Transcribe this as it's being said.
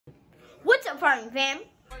farming fam. You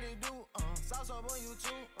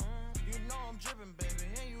know I'm dripping, baby,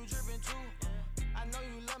 and you dripping too. I know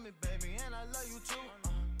you love me, baby, and I love you too.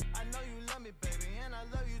 I know you love me, baby, and I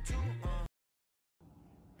love you too.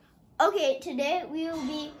 Okay, today we will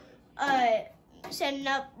be setting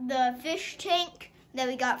up the fish tank that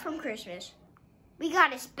we got from Christmas. We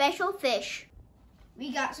got a special fish.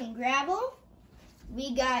 We got some gravel.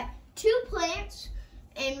 We got 2 plants,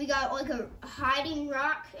 and we got like a hiding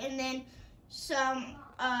rock, and then some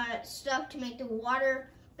stuff to make the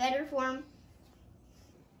water better for them.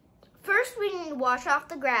 First, we need to wash off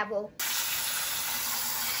the gravel.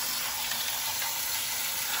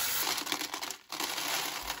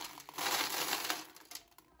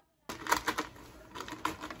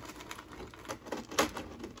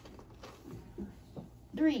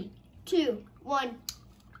 Three, 2, 1.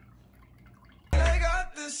 I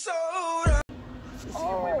got the soda.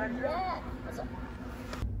 Oh, yeah.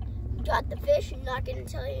 Got the fish. I'm not going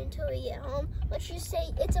to tell you until we get home. Let's just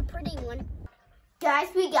say it's a pretty one. Guys,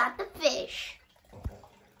 we got the fish.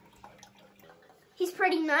 He's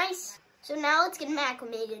pretty nice. So now let's get him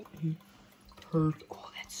acclimated. Perfect.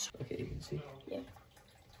 Oh, that's so... Okay, you can see. Yeah.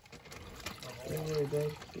 Don't worry,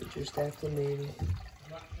 babe. You're just acclimated.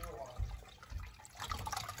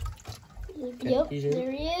 Yep, He's in.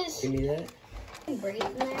 there he is. Give me that. Bring it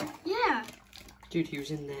in there. Yeah. Dude, he was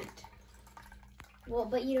in that. Well,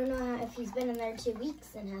 but you don't know if he's been in there 2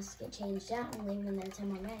 weeks and has to get changed out and leave him in there till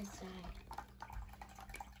more minutes.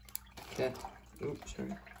 Okay. Oops,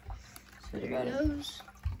 sorry. Said There about he it. goes.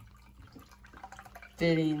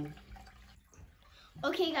 Fitting.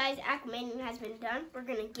 Okay, guys, acclimating has been done. We're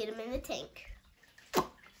going to get him in the tank.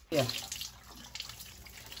 Yeah.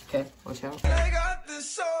 Okay, watch out. I got the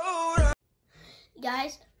soda.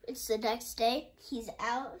 Guys, it's the next day. He's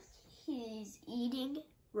out. He's eating.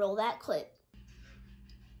 Roll that clip.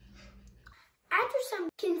 After some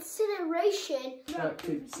consideration,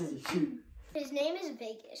 his name is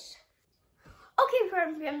Vegas. Okay,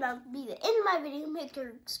 friends, that'll be the end of my video. Make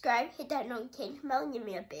sure to subscribe, hit that notification bell, and give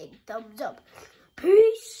me a big thumbs up.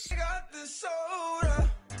 Peace. I got the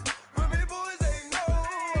soda.